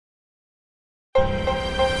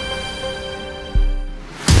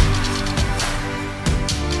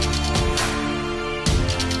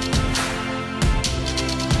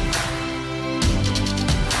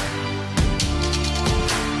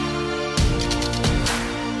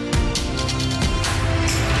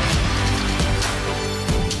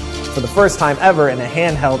for the first time ever in a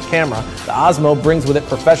handheld camera, the Osmo brings with it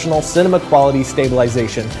professional cinema quality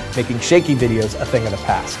stabilization, making shaky videos a thing of the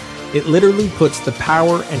past. It literally puts the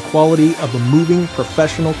power and quality of a moving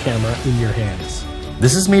professional camera in your hands.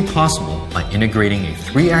 This is made possible by integrating a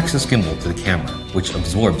 3-axis gimbal to the camera, which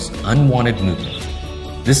absorbs unwanted movement.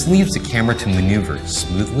 This leaves the camera to maneuver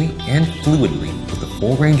smoothly and fluidly with a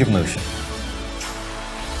full range of motion.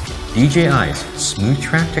 DJI's Smooth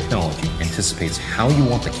Track technology anticipates how you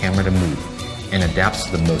want the camera to move and adapts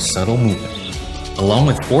to the most subtle movement. Along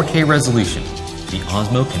with 4K resolution, the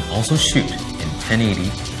Osmo can also shoot in 1080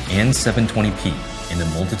 and 720p in a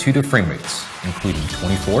multitude of frame rates, including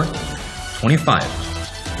 24, 25,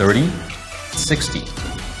 30, 60.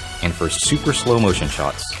 And for super slow motion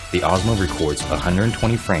shots, the Osmo records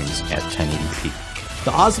 120 frames at 1080p.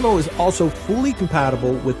 The Osmo is also fully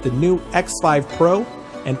compatible with the new X5 Pro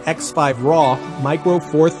and X5 RAW Micro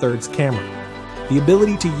Four Thirds camera. The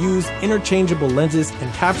ability to use interchangeable lenses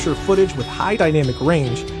and capture footage with high dynamic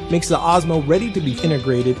range makes the Osmo ready to be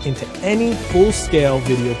integrated into any full-scale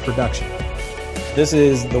video production. This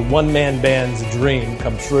is the one-man band's dream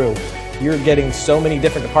come true. You're getting so many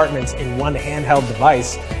different departments in one handheld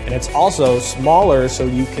device, and it's also smaller so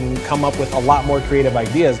you can come up with a lot more creative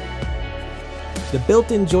ideas. The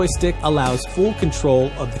built-in joystick allows full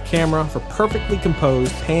control of the camera for perfectly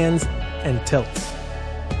composed pans and tilts.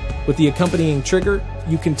 With the accompanying trigger,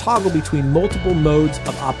 you can toggle between multiple modes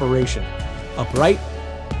of operation: upright,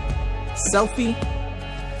 selfie,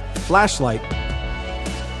 flashlight,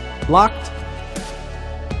 locked,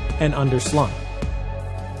 and underslung.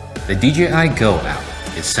 The DJI Go app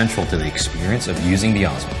is central to the experience of using the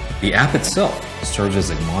Osmo. The app itself serves as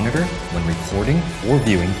a monitor when recording or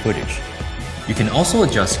viewing footage. You can also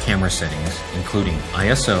adjust camera settings, including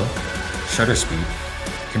ISO, shutter speed,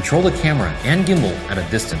 control the camera and gimbal at a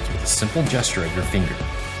distance with a simple gesture of your finger.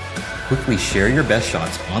 Quickly share your best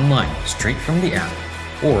shots online straight from the app,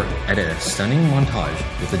 or edit a stunning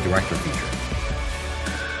montage with the director feature.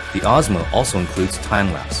 The Osmo also includes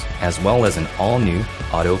time-lapse, as well as an all-new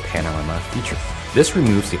auto panorama feature. This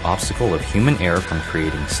removes the obstacle of human error from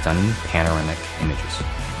creating stunning panoramic images.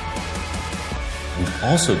 We've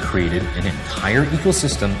also created an entire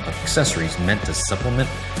ecosystem of accessories meant to supplement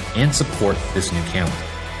and support this new camera.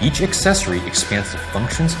 Each accessory expands the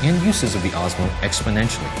functions and uses of the Osmo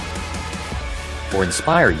exponentially. For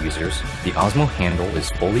Inspire users, the Osmo handle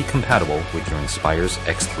is fully compatible with your Inspire's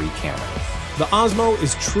X3 camera. The Osmo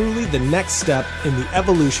is truly the next step in the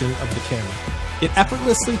evolution of the camera. It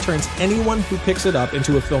effortlessly turns anyone who picks it up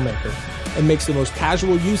into a filmmaker and makes the most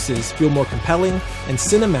casual uses feel more compelling and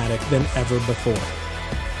cinematic than ever before.